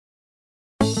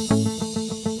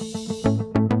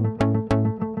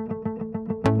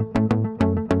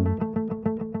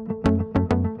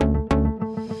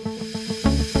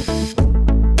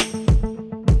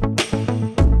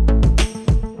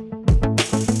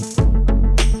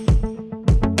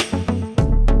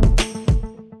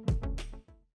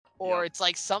or it's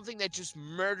like something that just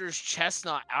murders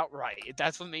Chestnut outright.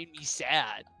 That's what made me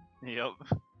sad. Yep.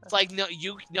 It's like, no,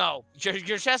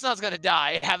 your Chestnut's gonna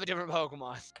die. Have a different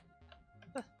Pokemon.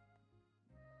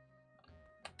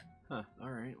 Huh. All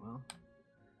right. Well,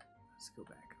 let's go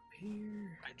back up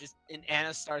here. I just in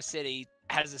Anastar City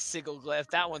has a Siggleglyph.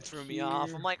 That one threw me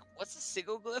off. I'm like, what's a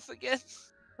Siggleglyph again?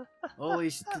 Holy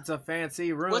shit! It's a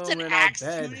fancy room What's an and a Axel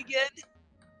bed. again?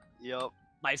 Yep.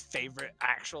 My favorite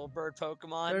actual bird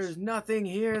Pokemon. There's nothing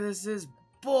here. This is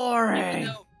boring.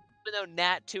 Even though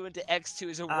Nat 2 into X2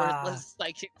 is a worthless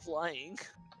psychic flying.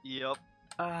 Yep.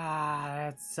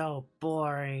 That's so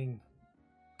boring.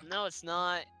 No, it's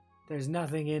not. There's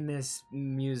nothing in this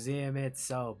museum. It's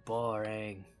so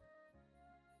boring.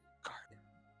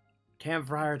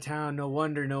 Campfire Town. No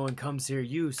wonder no one comes here.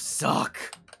 You suck.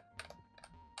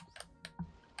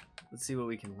 Let's see what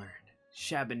we can learn.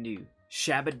 Shabadoo.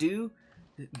 Shabadoo?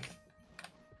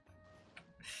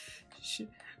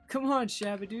 Come on,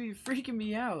 Shabadoo. You're freaking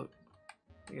me out.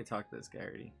 I think I talked to this guy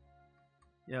already.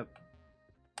 Yep.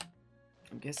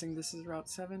 I'm guessing this is Route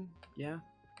 7? Yeah?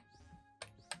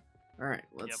 Alright,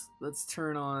 let's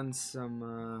turn on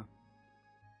some,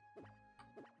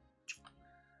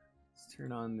 let's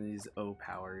turn on these O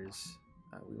powers.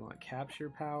 We want capture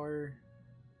power.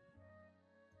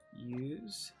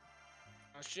 Use.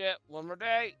 Oh shit, one more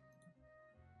day.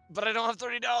 But I don't have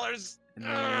 $30. And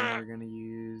then we're gonna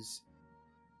use,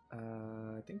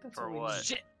 I think that's For all we what? need.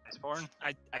 Shit. Iceborne?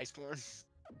 Iceborne.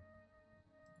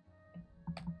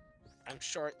 I'm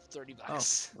short $30. Oh,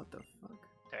 what the fuck?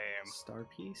 Damn. Star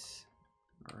piece.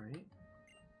 Alright.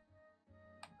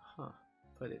 Huh.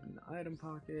 Put it in the item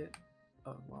pocket.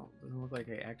 Oh, well, doesn't look like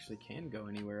I actually can go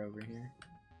anywhere over here.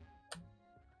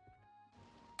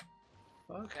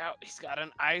 Fuck. Look out, he's got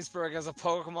an iceberg as a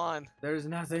Pokemon. There's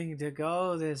nothing to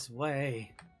go this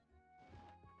way.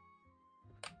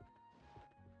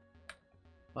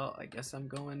 Well, I guess I'm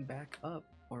going back up.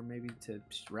 Or maybe to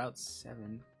Route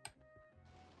 7.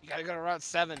 You gotta go to Route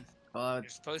 7. You're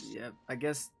supposed to. Yeah, I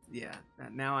guess, yeah.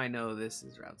 Now I know this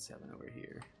is Route 7 over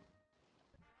here.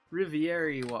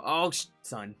 Rivieri. Oh,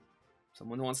 son.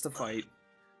 Someone wants to fight.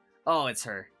 Oh, it's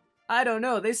her. I don't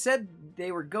know. They said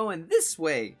they were going this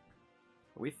way.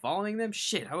 Are we following them?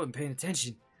 Shit, I wasn't paying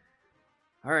attention.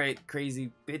 Alright,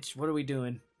 crazy bitch. What are we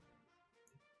doing?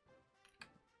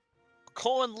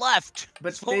 Going left. But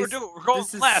That's what we're doing. We're going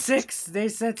this left. Is 6. They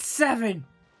said 7.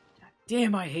 God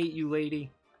damn, I hate you,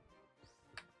 lady.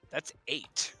 That's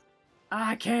 8.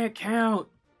 I can't count.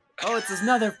 Oh, it's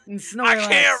another Snorlax. I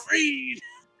can't read.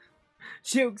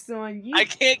 Joke's on you. I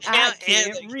can't count I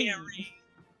can't and read. I can't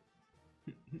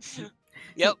read.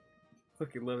 Yep.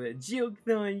 Fucking love it. Joke's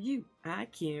on you. I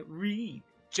can't read.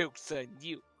 Joke's on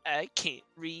you. I can't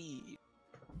read.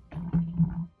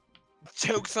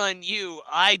 Joke's on you.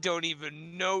 I don't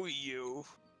even know you.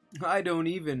 I don't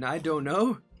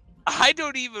know. I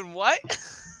don't even what?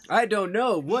 I don't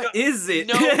know. What is it?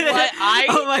 No, what I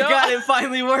Oh my know? god, it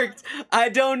finally worked. I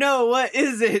don't know. What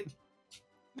is it?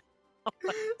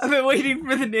 I've been waiting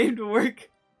for the name to work.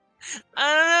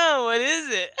 I don't know. What is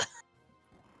it?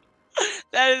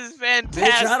 That is fantastic.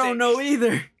 Bitch, I don't know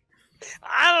either.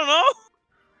 I don't know.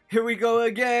 Here we go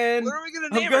again. What are we gonna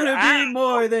name I'm gonna her? be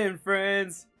more than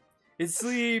friends. It's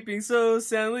sleeping so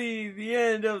soundly, the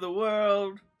end of the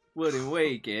world wouldn't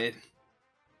wake it.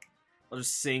 I'll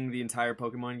just sing the entire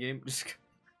Pokemon game, just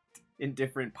in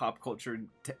different pop culture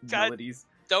melodies.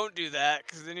 Don't do that,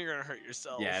 because then you're gonna hurt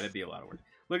yourself. Yeah, that'd be a lot of work.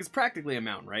 Look, it's practically a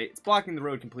mountain, right? It's blocking the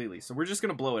road completely, so we're just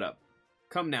gonna blow it up.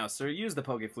 Come now, sir, use the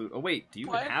Poke Flute. Oh wait, do you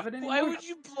even have it anymore? Why would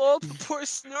you blow up a poor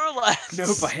Snorlax?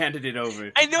 Nope, I handed it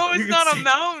over. I know it's not a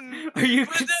mountain. Or you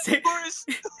but could that say, poor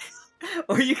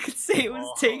or you could say it was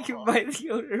taken by the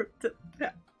owner of the.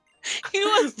 He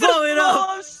wants to Blow it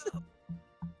up.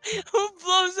 Who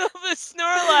blows up a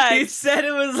Snorlax? He said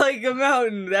it was like a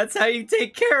mountain. That's how you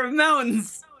take care of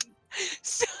mountains.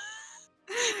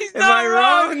 He's Am not I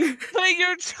wrong? But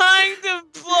you're trying to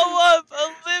blow up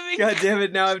a living. God damn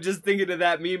it! Now I'm just thinking of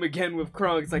that meme again with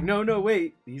Kronk. It's like, no,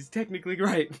 wait. He's technically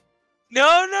right.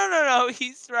 No.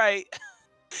 He's right.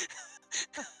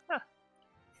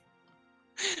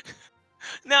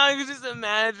 Now I can just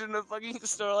imagine a fucking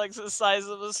Snorlax the size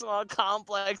of a small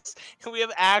complex, and we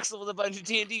have Axel with a bunch of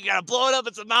TNT. You gotta blow it up.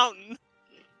 It's a mountain.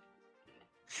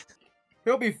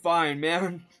 He'll be fine,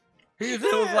 man. He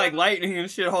deals like lightning and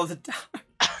shit all the time.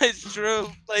 It's true.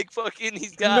 Like fucking,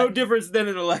 he's got No difference than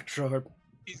an Electrode.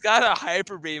 He's got a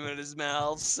hyper beam in his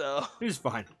mouth, so He's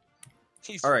fine.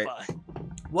 he's All right. fine.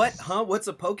 What? Huh? What's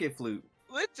a Poke Flute?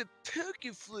 What's a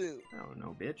Poke Flute? I don't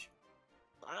know, bitch.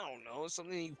 I don't know.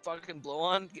 Something you fucking blow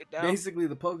on, get down. Basically,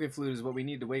 the Poke Flute is what we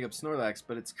need to wake up Snorlax,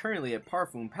 but it's currently at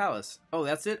Parfum Palace. Oh,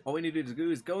 that's it? All we need to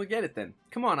do is go and get it then.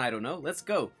 Come on, I don't know. Let's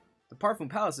go. The Parfum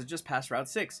Palace is just past Route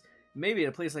 6. Maybe at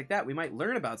a place like that, we might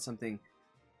learn about something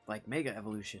like Mega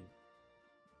Evolution.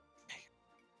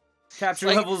 Capture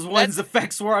Like, levels 1's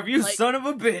effect Swarf, you like- son of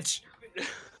a bitch!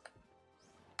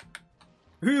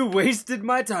 Who wasted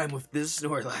my time with this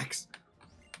Snorlax?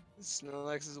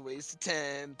 Snorlax is a waste of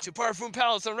time. To Parfum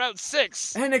Palace on Route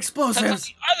 6. And That's on explosives!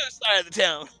 the other side of the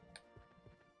town.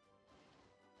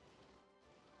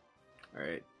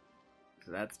 Alright.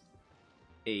 So that's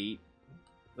 8.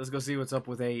 Let's go see what's up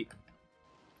with 8.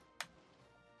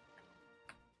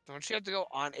 Don't you have to go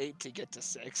on 8 to get to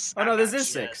 6? Oh no, I'm this not is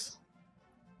sure. 6.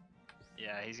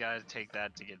 Yeah, he's got to take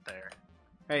that to get there.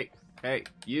 Hey,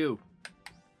 you.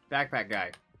 Backpack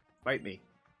guy. Fight me.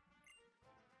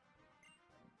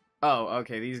 Oh,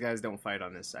 okay, these guys don't fight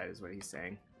on this side is what he's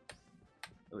saying.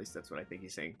 At least that's what I think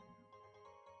he's saying.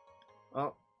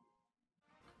 Well,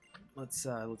 let's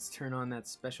turn on that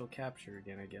special capture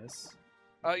again, I guess.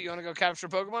 Oh, you want to go capture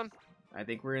Pokemon? I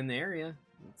think we're in the area.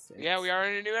 Yeah, we are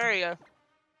in a new area.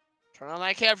 Turn on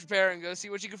that capture pair and go see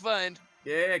what you can find.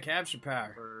 Yeah, capture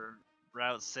power. For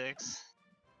Route 6.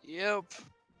 Yep.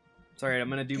 Sorry, I'm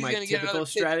gonna do He's my gonna get typical another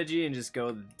pigeon. strategy and just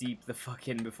go deep the fuck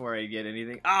in before I get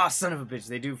anything. Ah, son of a bitch,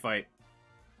 they do fight.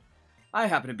 I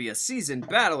happen to be a seasoned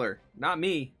battler. Not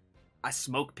me. I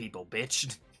smoke people,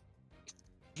 bitch.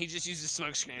 He just uses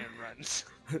smoke screen and runs.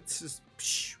 It's just...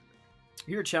 Psh.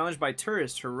 You're challenged by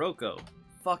tourist Hiroko.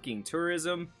 Fucking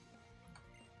tourism.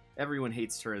 Everyone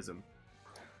hates tourism.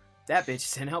 That bitch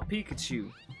sent out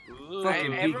Pikachu. Ooh,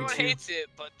 Fucking Everyone Pikachu. hates it,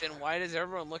 but then why does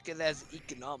everyone look at it as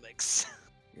economics?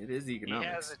 It is he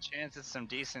economics. has a chance at some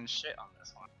decent shit on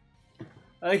this one.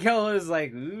 I like how I was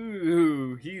like,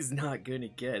 ooh, he's not gonna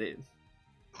get it.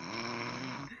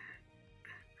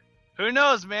 Who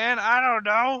knows, man? I don't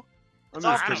know. I'm It's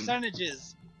all just kidding.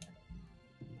 percentages.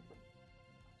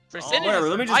 Percentage Whatever, is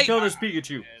let me a just fight. kill this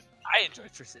Pikachu. I enjoy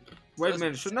percentage. Wait a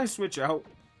minute, shouldn't I switch out?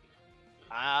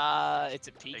 It's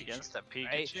a Pikachu. Against a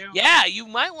Pikachu? Right? Yeah, you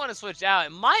might want to switch out.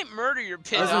 It might murder your I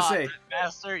pit was gonna off. say,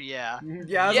 Master? Yeah. yeah, I was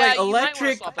Yeah, like, you might wanna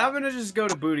electric, swap I'm out. gonna just go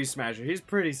to Booty Smasher. He's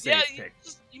pretty safe Yeah, pick.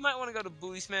 you might want to go to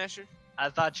Booty Smasher. I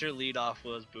thought your lead off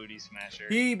was Booty Smasher.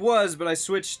 He was, but I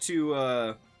switched to,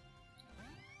 I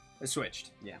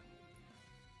switched, yeah.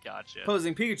 Gotcha.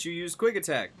 Opposing Pikachu used Quick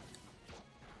Attack.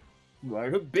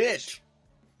 Like a bitch.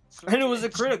 And it was a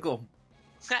critical.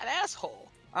 That asshole.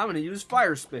 I'm gonna use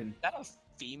Fire Spin. Is that a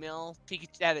female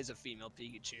Pikachu? That is a female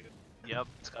Pikachu. Yep,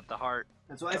 it's got the heart.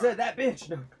 That's why I said that bitch.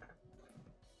 No.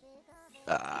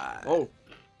 Oh.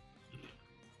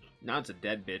 Now it's a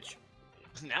dead bitch.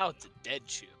 Now it's a dead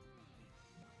chew.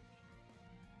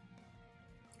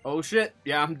 Oh shit.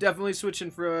 Yeah, I'm definitely switching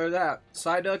for that.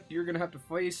 Psyduck, you're gonna have to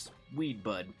face Weed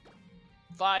Bud.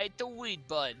 Fight the weed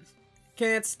bud.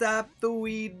 Can't stop the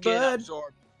Weed Get Bud.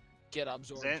 absorbed. Get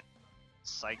absorbed. Isn't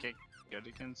Psychic good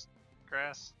against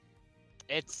grass?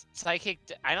 It's psychic.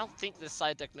 I don't think the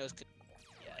side deck knows.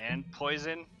 Yeah. And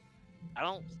poison? I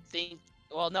don't think.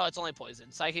 Well, no, it's only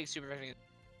poison. Psychic super effective.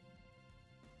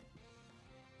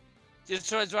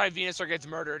 This is why Venusaur gets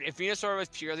murdered. If Venusaur was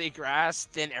purely grass,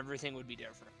 then everything would be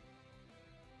different.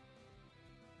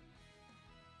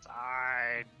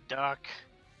 Psyduck.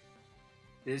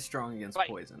 It is strong against Right.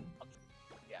 poison.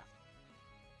 Yeah.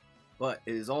 But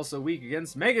it is also weak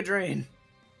against Mega Drain.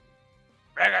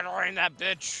 Megadorian that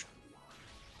bitch.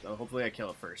 So hopefully I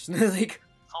kill it first. Like,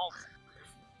 Oh.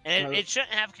 And it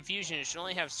shouldn't have confusion. It should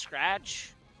only have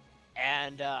scratch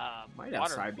and might have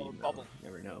water Psybeam though. bubble.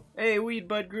 Never know. Hey, Weed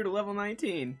Bud grew to level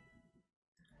 19.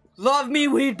 Love me,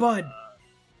 Weed Bud!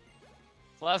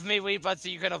 Love me, wee butt, so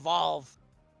you can evolve.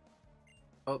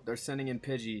 Oh, they're sending in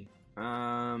Pidgey.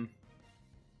 I'm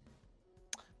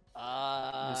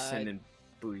just sending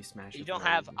Booty Smash. You for don't no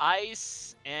have reason.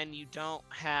 ice, and you don't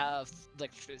have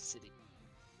electricity.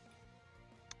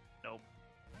 Nope.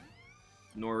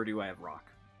 Nor do I have Rock.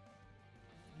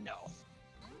 No.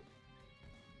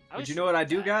 But you know what I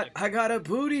do got? I got a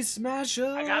Booty Smasher!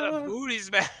 I got a booty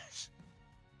smash.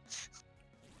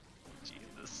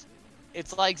 Jesus.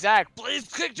 It's like Zach, Blaze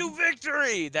kick to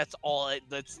victory. That's all it.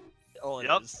 That's all it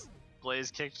Yup. is.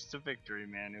 Blaze kicked to victory,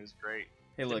 man. It was great.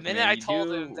 Hey, The look, minute man, I you told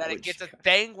do him that it what gets you a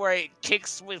thing where it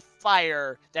kicks with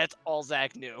fire, that's all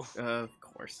Zach knew. Of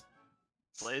course.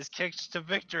 Blaze kicked to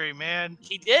victory, man.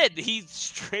 He did. He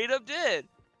straight up did.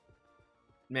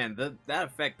 Man, that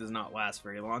effect does not last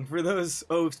very long for those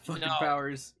fucking No.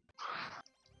 powers.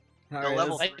 Alright,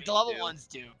 level- let's- Like the level do. ones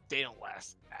do. They don't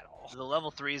last at all. The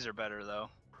level 3s are better, though.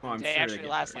 oh, I'm They sure actually get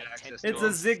last better. like 10. Access to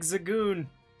It's a Zigzagoon.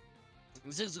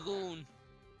 Zigzagoon.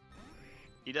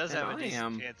 He does And have a I decent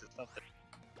am chance at something.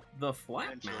 the Flat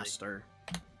Eventually. Master.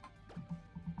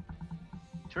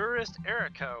 Tourist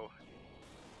Erico.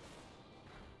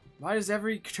 Why does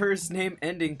every tourist name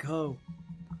end in Co?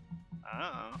 I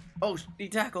don't know. Oh, he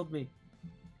tackled me.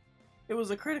 It was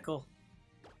a critical.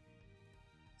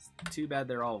 It's too bad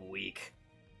they're all weak.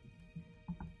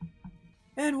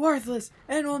 And worthless,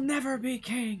 and will never be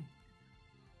king.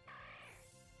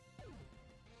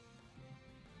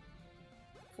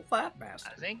 Flat Master.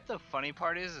 I think the funny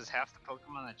part is half the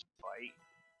Pokemon that you fight,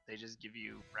 they just give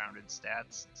you rounded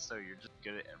stats, so you're just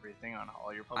good at everything on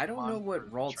all your Pokemon. I don't know for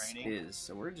what Ralts training. is,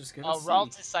 so we're just gonna Oh, see.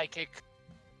 Ralts is psychic.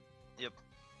 Yep.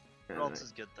 Uh, Ralts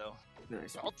is good though.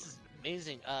 nice. Ralts is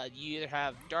amazing. You either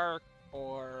have dark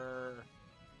or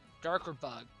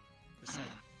bug.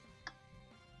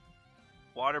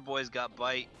 Water Boy's got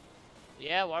bite.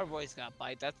 Yeah, Water Boy's got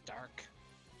bite. That's dark.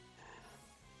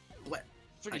 What?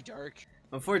 Pretty dark.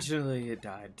 Unfortunately, it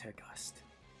died to Gust.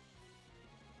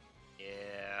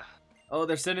 Yeah. Oh,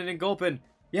 they're sending in Gulpin.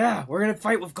 Yeah, we're gonna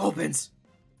fight with Gulpins.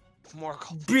 More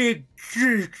cold. Big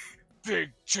cheeks.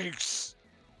 Big cheeks.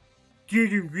 Get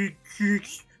him, big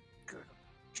cheeks. Good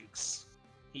cheeks.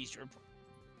 He's your.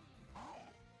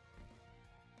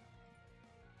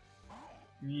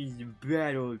 He's a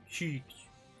bad old cheeks.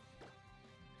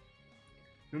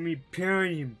 Let me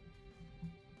pound him.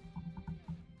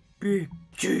 Big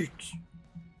cheeks.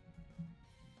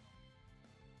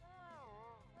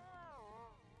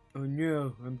 Oh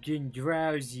no, I'm getting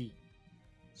drowsy.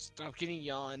 Stop getting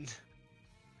yawned.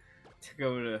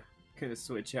 I'm gonna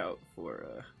switch out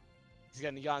for He's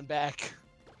gonna yawn back.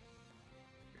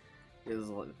 this is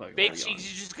what the fuck Big I'm Cheeks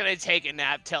is just gonna take a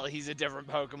nap till he's a different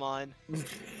Pokemon. yawning.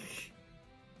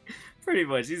 Pretty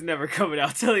much, he's never coming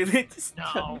out till he leaves.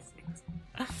 No.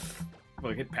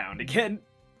 Fucking pound again.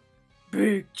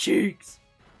 Big cheeks.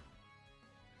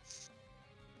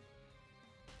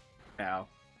 Ow.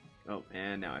 Oh,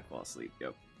 and now I fall asleep.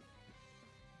 Yep.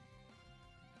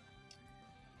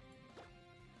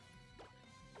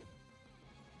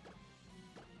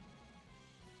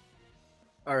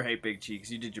 Alright, Big Cheeks,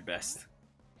 you did your best.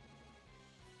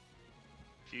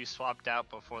 If you swapped out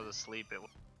before the sleep, it would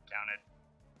counted.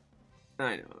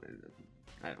 I know.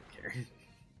 I don't care.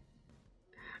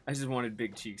 I just wanted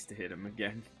Big Cheeks to hit him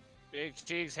again. Big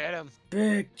Cheeks hit him.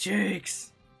 Big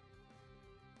Cheeks!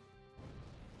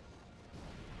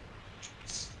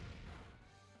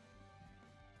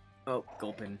 Oh,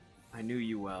 Gulpin. I knew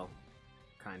you well.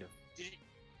 Kind of.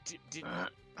 Did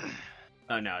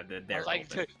Oh no, they're like,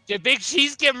 Gulpin. did Big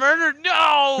Cheeks get murdered?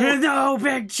 No! No,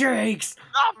 Big Cheeks!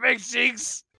 Not Big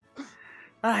Cheeks!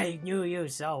 I knew you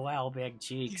so well, Big He's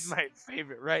Cheeks. my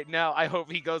favorite right now. I hope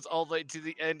he goes all the way to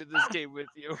the end of this game with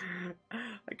you.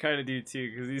 I kind of do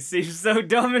too, because he seems so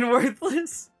dumb and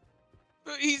worthless.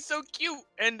 But he's so cute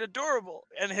and adorable.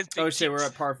 And his big Oh shit, we're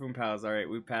cheeks. at Parfum Pals. Alright,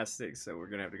 we passed 6, so we're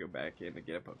gonna have to go back in to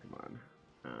get a Pokemon.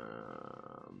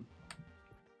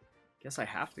 Guess I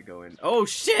have to go in. Oh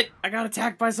shit! I got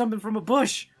attacked by something from a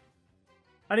bush!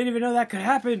 I didn't even know that could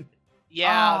happen!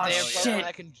 Yeah, Oh, they have shit. Pokemon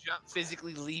that can jump,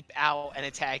 physically leap out and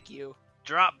attack you.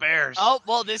 Drop bears. Oh,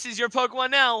 well, this is your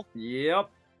Pokemon now. Yep.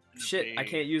 Shit, I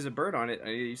Big. can't use a bird on it. I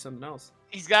need to use something else.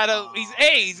 He's got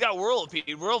he's got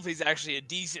Whirlipede. Whirlipede's actually a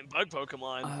decent bug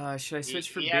Pokemon. Should I switch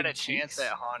for he Big had a Cheeks? chance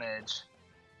at Hauntage.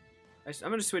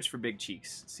 I'm gonna switch for Big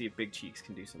Cheeks. See if Big Cheeks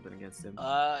can do something against him.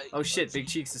 Oh shit, Big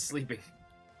Cheeks is sleeping.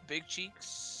 Big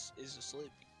Cheeks is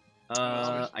asleep.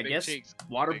 I Big guess Cheeks.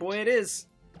 Water Big Boy it is.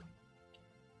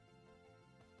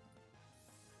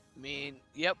 I mean,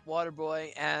 yep, Water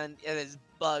Boy, and it is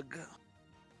Bug.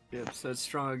 Yep, so it's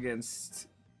strong against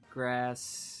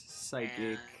Grass,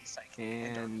 Psychic, Psychic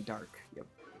and Dark. Yep.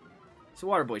 So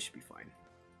Water Boy should be fine.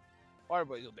 Water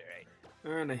Boys will be right.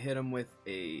 I'm gonna hit him with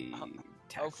a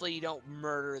tackle. Hopefully you don't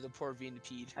murder the poor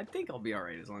Venipede. I think I'll be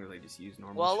alright as long as I just use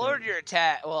normal Well, shit. lowered your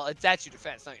attack. Well, that's your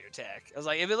defense, not your attack. I was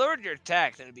like, if it lowered your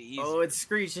attack, then it'd be easy. Oh, it's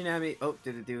screeching at me. Oh,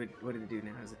 did it do it? What did it do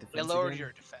now? Is it defense It lowered again?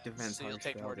 your defense, Defense so you'll harsh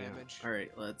take fell more down. damage.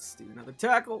 Alright, let's do another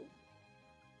tackle.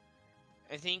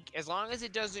 I think as long as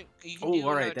it doesn't. You can Oh, do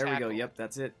alright, another there we go. tackle. Yep,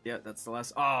 that's it. Yep, that's the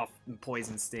last. Oh,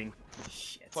 poison sting.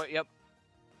 Shit. Yep.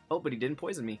 Oh, but he didn't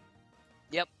poison me.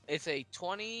 Yep. It's a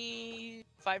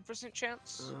 25%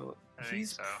 chance. I think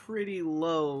He's so. pretty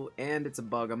low, and it's a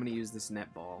bug. I'm gonna use this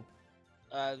net ball.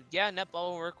 Yeah,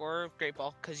 netball will work or great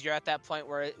ball because you're at that point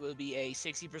where it will be a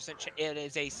 60%. It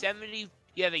is a 70.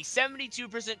 You have a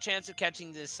 72% chance of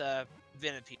catching this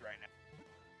Venipede right now.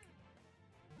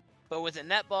 But with a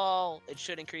netball, it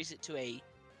should increase it to a.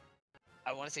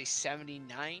 I want to say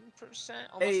 79%,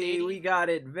 almost Hey, 80. we got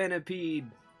it, Venipede.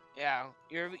 Yeah,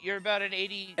 you're about an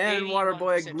 80. And Water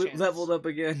Boy 81% chance. leveled up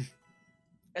again.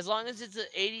 As long as it's an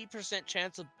 80%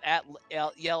 chance of at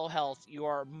yellow health, you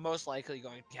are most likely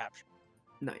going to capture.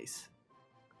 Nice.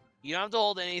 You don't have to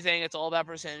hold anything. It's all about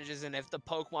percentages, and if the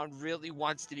Pokemon really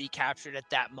wants to be captured at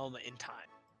that moment in time.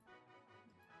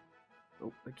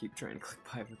 Oh, I keep trying to click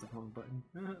buy with the wrong button.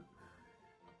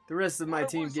 The rest of my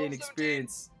Water team Boy's gained level 17.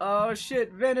 experience. Oh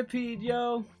shit, Venipede,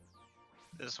 yo!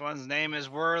 This one's name is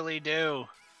Whirly Doo.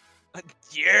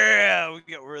 Yeah, we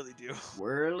got really do.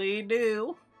 Whirly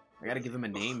do. I gotta give him a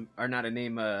name, or not a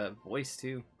name, voice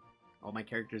too. All my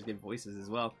characters get voices as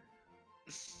well.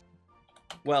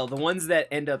 Well, the ones that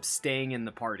end up staying in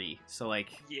the party. So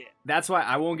like, Yeah. that's why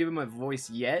I won't give him a voice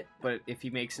yet. But if he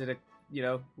makes it a,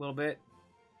 little bit.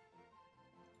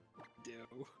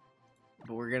 Do.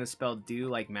 But we're gonna spell dew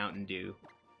like Mountain Dew.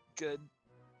 Good.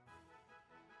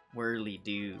 Whirly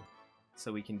do.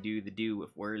 So we can do the do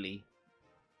with Whirly.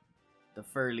 The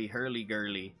furly hurly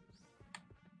girly.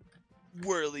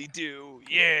 Whirly do.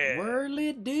 Yeah.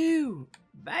 Whirly do,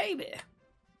 baby.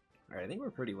 Alright, I think we're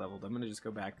pretty leveled. I'm gonna just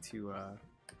go back to,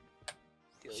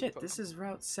 Daily shit, Pokemon. this is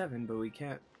Route 7, but we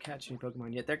can't catch any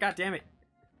Pokemon yet. There, god damn it.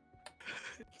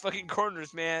 Fucking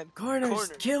corners, man.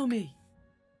 Corners, kill me.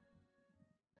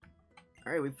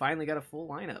 Alright, we finally got a full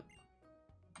lineup.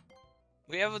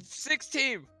 We have a 6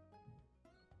 team.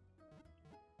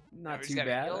 Not we just too gotta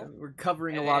bad. heal. We're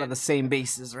covering a And lot then- of the same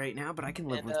bases right now, but I can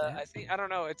live And with that. I don't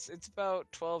know. It's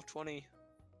about 12, 20.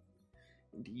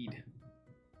 Indeed.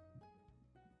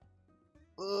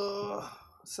 Ugh.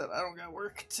 Said I don't got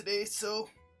work today, so.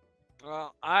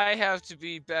 Well, I have to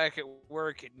be back at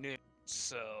work at noon,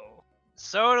 so.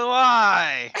 So do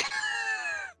I.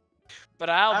 But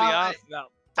I'll be I- off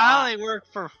about I 5. only work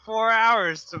for 4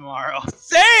 hours tomorrow.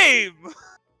 Same.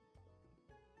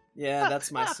 Yeah,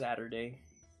 that's my Saturday.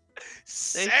 They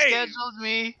Same. scheduled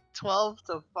me 12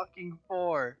 to fucking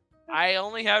 4. I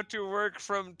only have to work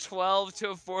from 12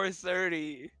 to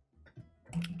 4:30.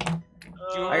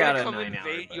 Do you want I me got to a come 9 hour,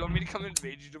 invade? but- You want me to come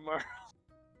invade you tomorrow?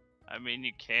 I mean,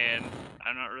 you can.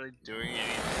 I'm not really doing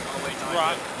anything. Oh wait, no,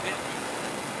 Rock.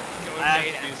 Go I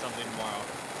invade. have to do something tomorrow.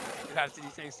 You have to do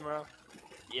things tomorrow.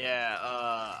 Yeah,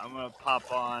 I'm gonna pop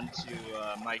on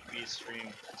to Mike B's stream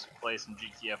to play some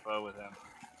GTFO with him.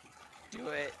 Do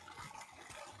it.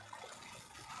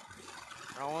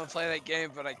 I don't want to play that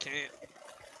game, but I can't.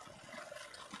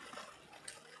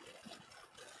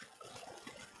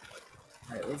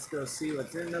 Alright, let's go see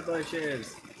what's in the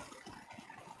bushes.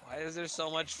 Why is there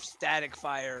so much static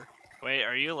fire? Wait,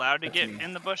 are you allowed to That's get me.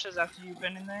 in the bushes after you've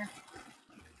been in there?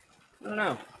 I don't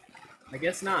know. I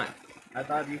guess not. I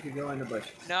thought you could go in the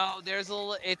bushes. No, there's a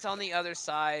little. It's on the other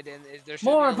side, and there should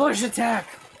More be a little- bush attack!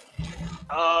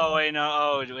 Oh wait, no.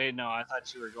 Oh wait, no. I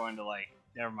thought you were going to like.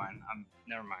 Never mind.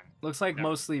 Never mind. Looks like No.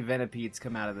 mostly Venipedes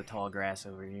come out of the tall grass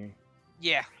over here.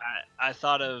 Yeah. I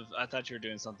thought you were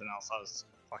doing something else. I was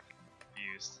fucking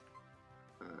confused.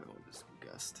 We'll just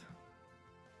gust.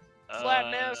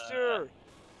 Flat Master.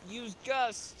 Use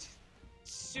Gust.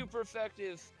 Super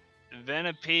effective.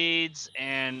 Venipedes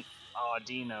and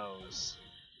Audinos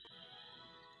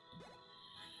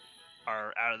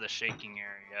are out of the shaking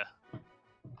area.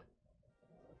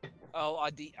 Oh,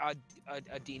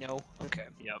 Adino. Okay.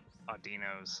 Yep,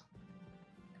 Audinos.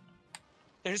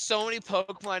 There's so many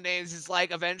Pokemon names. It's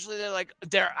like eventually they're like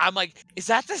I'm like, is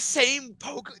that the same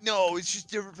Pokemon? No, it's just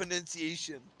different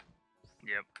pronunciation.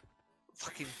 Yep.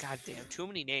 Fucking goddamn, too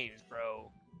many names,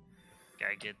 bro.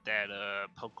 Gotta get that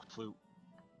poke flute.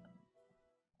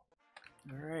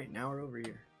 Alright, now we're over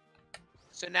here.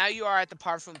 So now you are at the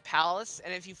Parfum Palace,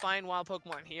 and if you find wild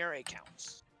Pokemon here, it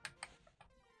counts.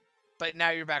 But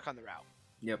now you're back on the route.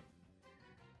 Yep.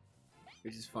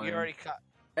 Which is fine. You already cut.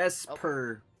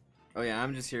 Esper. Oh yeah,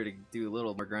 I'm just here to do a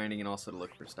little more grinding and also to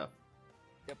look for stuff.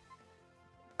 Yep.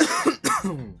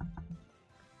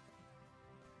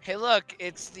 Hey, look,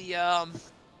 it's the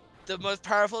most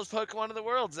powerful Pokemon in the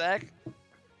world, Zach.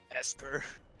 Esper.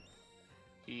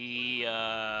 He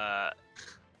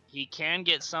can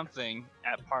get something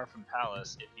at Parfum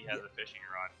Palace if he has a fishing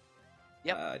rod.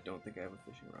 Yep. I don't think I have a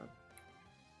fishing rod.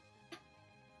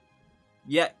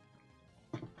 Yet.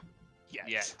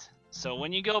 Yet. So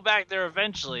when you go back there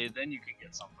eventually, then you can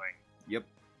get something. Yep.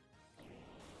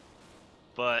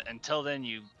 But until then,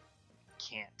 you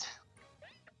can't.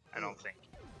 I don't think.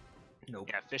 Nope.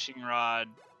 Yeah, fishing rod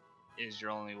is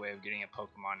your only way of getting a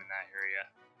Pokemon in that area.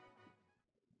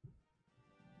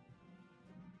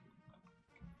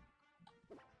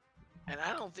 And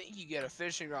I don't think you get a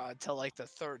fishing rod till like the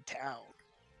 3rd town.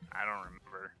 I don't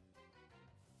remember.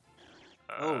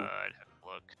 Oh. I'd have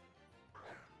to look.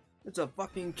 It's a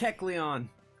fucking Kecleon.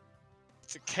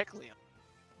 It's a Kecleon.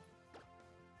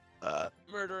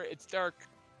 Murder. It's dark.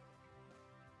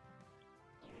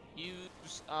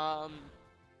 Use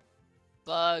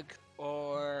bug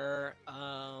or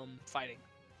fighting.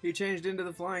 He changed into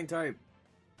the flying type.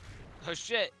 Oh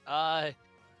shit. That's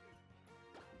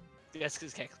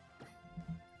because Kecleon.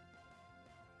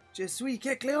 Je suis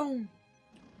Kecleon.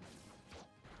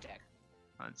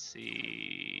 Let's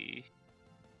see.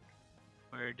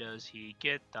 Where does he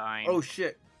get thine? Oh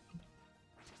shit.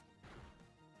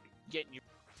 Getting your.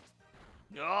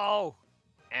 No.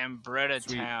 Ambretta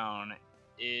Sweet. Town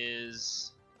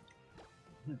is.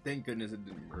 Thank goodness it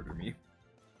didn't murder me.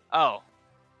 Oh,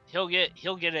 he'll get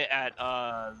it at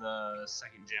the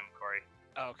second gym, Corey.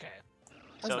 Okay.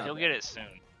 That's So not he'll bad. get it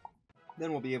soon.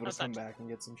 Then we'll be able That's to come not- back and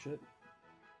get some shit.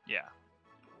 Yeah,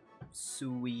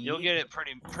 Sweet. you'll get it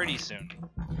pretty soon.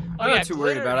 Oh, I'm yeah, not too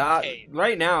worried glitter about it. cave.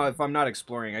 Right now, if I'm not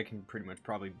exploring, I can pretty much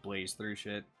probably blaze through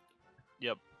shit.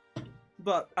 Yep.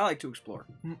 But I like to explore.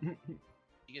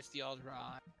 He gets the old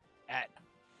rod at.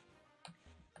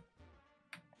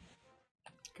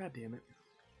 God damn it.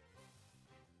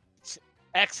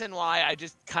 X and Y, I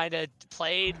just kind of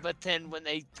played, but then when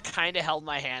they kind of held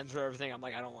my hands for everything, I'm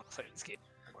like, I don't want to play this game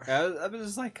anymore. I was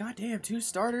just like, God damn, 2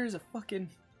 starters, a fucking.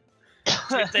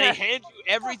 Dude, they hand you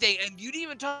everything, and you didn't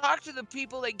even talk to the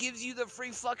people that gives you the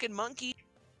free fucking monkey.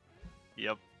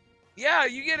 Yep. Yeah,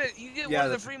 you get it. You get Yeah, one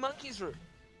of the- the free monkeys for.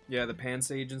 Yeah, the pan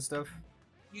sage and stuff.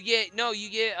 You get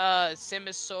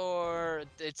Simisaur.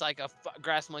 It's like a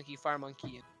grass monkey, fire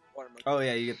monkey, and water monkey. Oh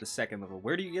yeah, you get the second level.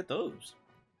 Where do you get those?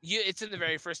 It's in the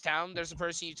very first town. There's a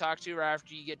person you talk to right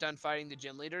after you get done fighting the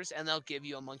gym leaders, and they'll give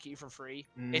you a monkey for free.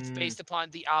 It's Mm. based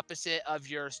upon the opposite of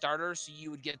your starter, so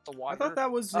you would get the I water. thought that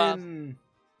was in.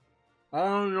 I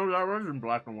don't know. That was in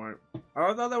black and white.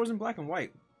 I thought that was in black and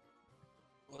white.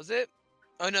 Was it?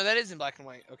 Oh no, that is in black and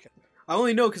white. Okay. I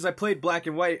only know because I played black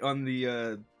and white on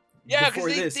the. Yeah, before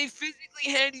because this. they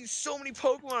physically hand you so many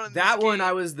Pokemon. In That this one game.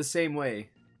 I was the same way.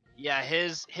 Yeah,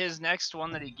 his next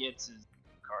one that he gets is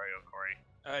Lucario, Corey.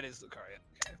 Oh, it is Lucario.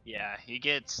 Okay. Yeah, he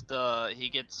gets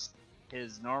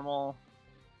his normal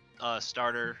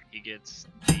starter. He gets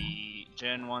the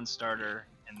Gen 1 starter,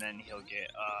 and then he'll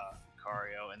get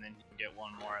Lucario, and then he'll get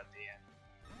one more at the end,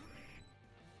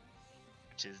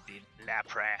 which is the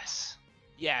Lapras.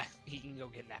 Yeah, he can go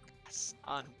get that pass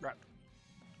on rep.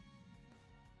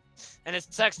 And it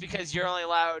sucks because you're only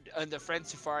allowed on the Friend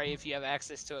Safari if you have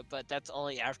access to it, but that's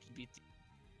only after you beat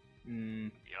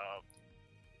the... Yup.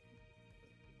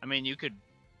 I mean, you could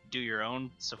do your own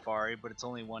Safari, but it's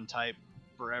only one type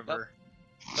forever.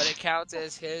 But it counts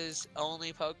as his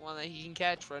only Pokemon that he can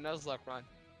catch for a Nuzlocke run.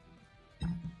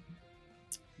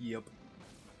 Yep.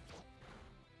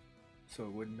 So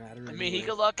it wouldn't matter. I mean, he anyway.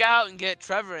 could luck out and get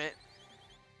Trevenant.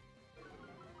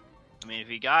 I mean,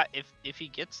 if he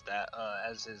gets that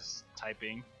as his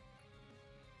typing,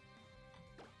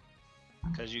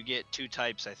 because you get 2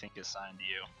 types, I think, assigned to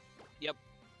you.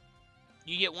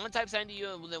 You get one type signed to you,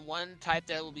 and then one type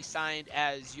that will be signed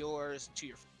as yours to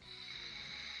your.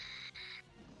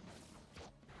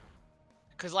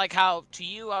 Because like how to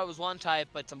you I was one type,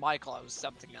 but to Michael I was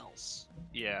something else.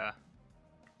 Yeah.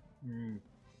 Mm.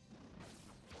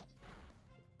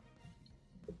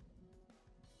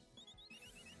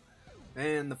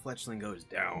 And the Fletchling goes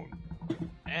down.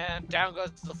 And down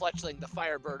goes the Fletchling, the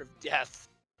Firebird of Death.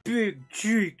 Big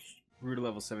cheeks. Root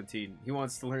level 17. He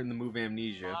wants to learn the move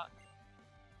Amnesia.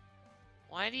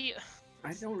 Why do you?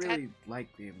 I don't really like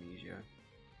the Amnesia.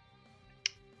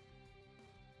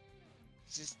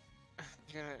 Just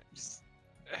gonna just.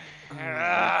 I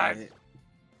don't like it.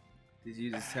 Just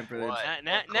use his temper. What?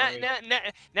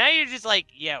 Now you're just like,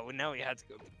 yeah. Well, now we have to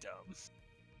go be dumb.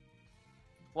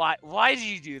 Why? Why did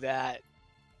you do that?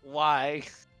 Why?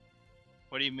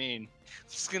 What do you mean?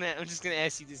 I'm just gonna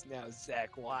ask you this now,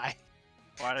 Zach. Why?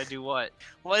 Why'd I do what?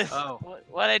 What? Oh.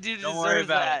 What I do to Don't deserve worry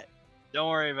about that? it. Don't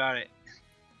worry about it.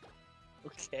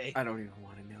 Okay. I don't even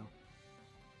want to know.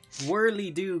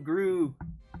 Whirly-Doo grew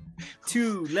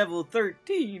to level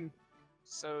 13.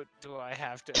 So do I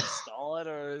have to install it,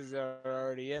 or is it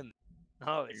already in?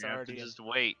 Oh, it's You're gonna have to already in. just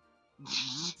wait.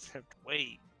 Just have to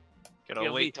wait. Gotta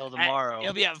It'll wait be till at- tomorrow.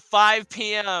 It'll be at 5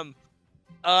 p.m.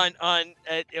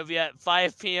 It'll be at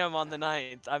 5 p.m. on the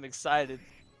 9th. I'm excited.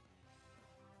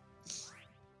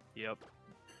 Yep.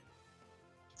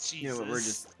 Jesus. You know what? We're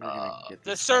gonna get The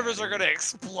this servers guy are gonna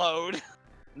explode.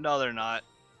 No, they're not.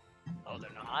 Oh, they're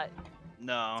not.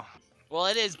 No. Well,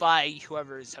 it is by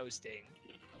whoever is hosting.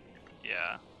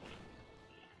 Yeah.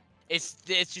 It's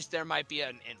just there might be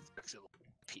an influx of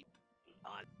people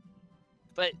on.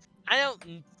 But I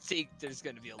don't think there's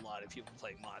gonna be a lot of people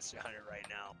playing Monster Hunter right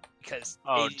now because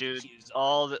Oh, ADQ dude, 's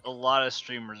on. a lot of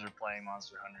streamers are playing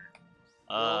Monster Hunter.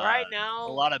 Well, right now, A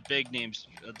lot of big names,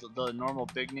 the normal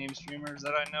big name streamers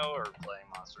that I know are playing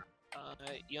Monster.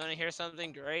 you want to hear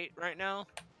something great right now?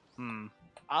 Hmm.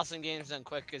 Awesome Games Done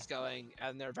Quick is going,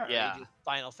 and they're about Yeah. to do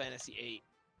Final Fantasy VIII.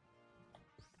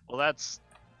 Well, that's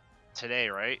today,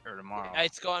 right, or tomorrow?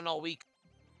 It's going all week.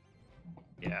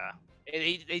 Yeah.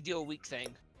 They do a week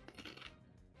thing.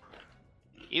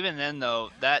 Even then,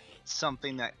 though, that's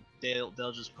something that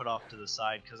they'll just put off to the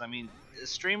side because I mean, the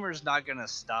streamer's not gonna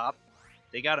stop.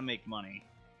 They gotta make money.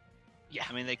 Yeah.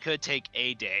 I mean, they could take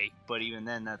a day, but even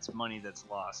then, that's money that's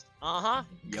lost.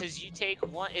 Because you take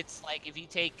one. It's like if you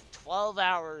take 12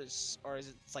 hours, or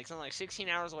it's like something like 16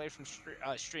 hours away from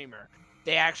streamer,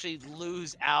 they actually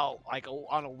lose out like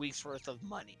on a week's worth of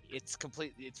money. It's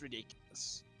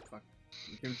ridiculous. Fuck,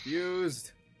 I'm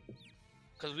confused.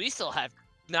 Because we still have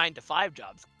 9 to 5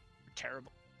 jobs.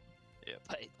 Terrible. Yeah.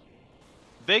 But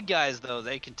Big guys, though,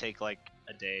 they can take like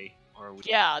a day or a week.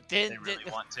 yeah, they really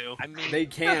want to. I mean, They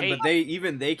can, but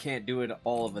they can't do it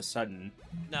all of a sudden.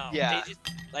 no. Yeah. They just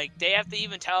they have to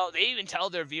even tell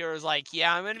their viewers like,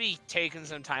 yeah, I'm gonna be taking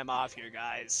some time off here,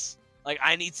 guys. Like,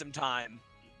 I need some time.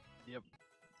 Yep.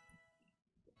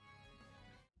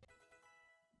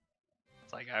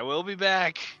 It's like I will be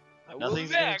back. I will Nothing's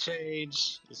be gonna back.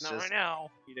 change. It's Not just right now.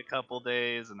 need a couple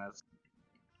days, and that's.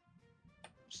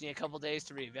 Just need a couple days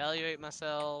to reevaluate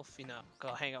myself, you know,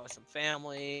 go hang out with some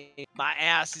family. My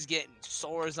ass is getting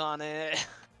sores on it.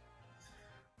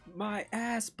 My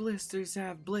ass blisters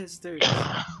have blisters.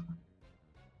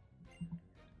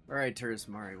 Alright,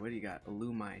 Turismari, what do you got?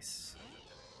 Illumice.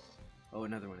 Oh,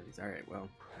 another one of these. Alright, well,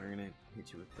 we're gonna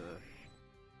hit you with the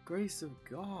Grace of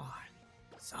God.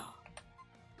 So,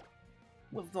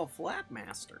 with the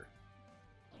Flatmaster.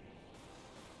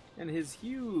 And his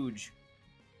huge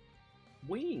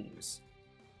wings.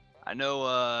 I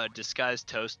know Disguised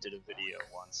Toast did a video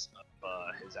once of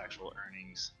his actual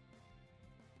earnings,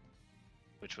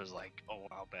 which was like a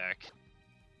while back.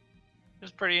 It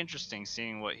was pretty interesting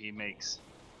seeing what he makes.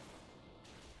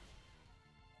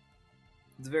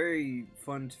 It's very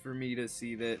fun for me to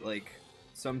see that, like,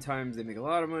 sometimes they make a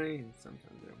lot of money, and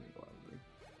sometimes they don't make a lot of money.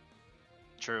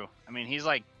 True. I mean, he's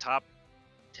like top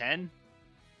 10,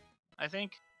 I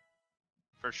think,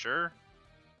 for sure.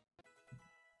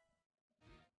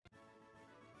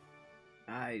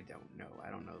 I don't know. I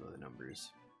don't know the numbers.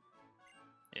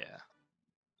 Yeah.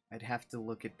 I'd have to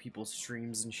look at people's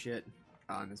streams and shit.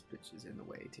 Oh, and this bitch is in the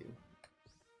way, too.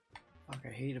 Fuck, I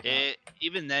hate about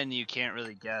Even then, you can't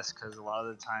really guess because a lot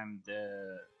of the time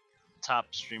the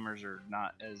top streamers are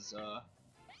not as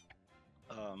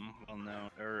well known,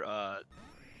 or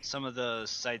some of the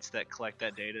sites that collect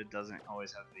that data doesn't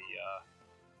always have the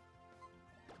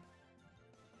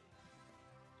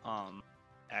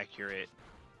accurate.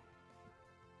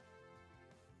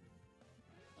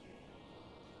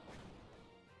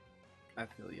 I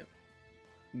feel you.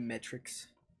 Metrics.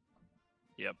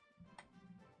 Yep.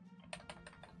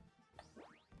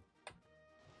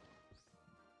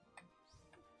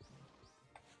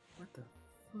 What the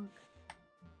fuck?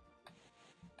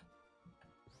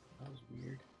 That was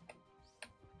weird.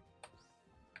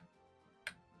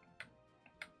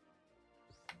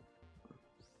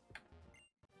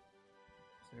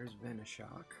 There's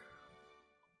Venoshock.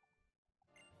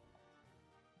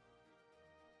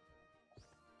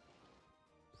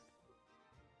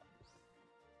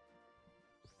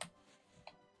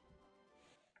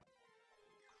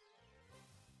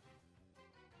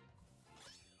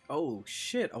 Oh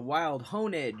shit, a wild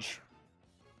Honedge.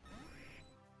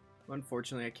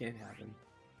 Unfortunately, I can't have him.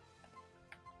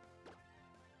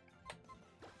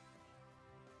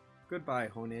 Goodbye,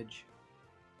 Honedge.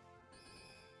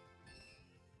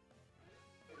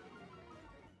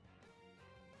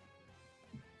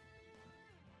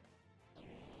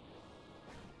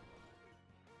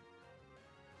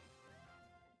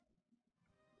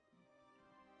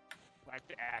 Back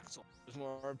to Axel. It's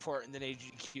more important than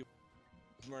AGQ.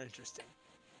 It's more interesting.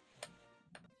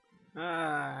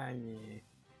 Ah, yeah.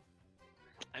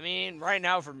 I mean, right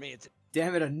now for me, it's.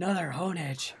 Damn it, another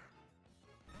Honedge.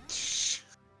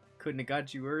 Couldn't have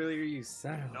got you earlier, you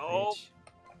son of a Nope. bitch.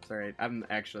 It's alright, I'm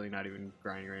actually not even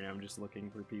grinding right now. I'm just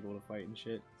looking for people to fight and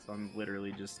shit. So I'm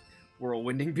literally just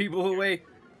whirlwinding people away.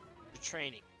 The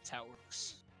training. That's how it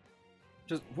works.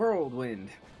 Just whirlwind.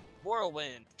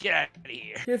 Whirlwind. Get out of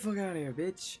here. Get the fuck out of here,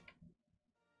 bitch.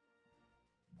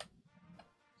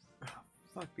 Oh,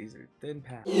 fuck, these are thin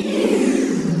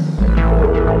paths.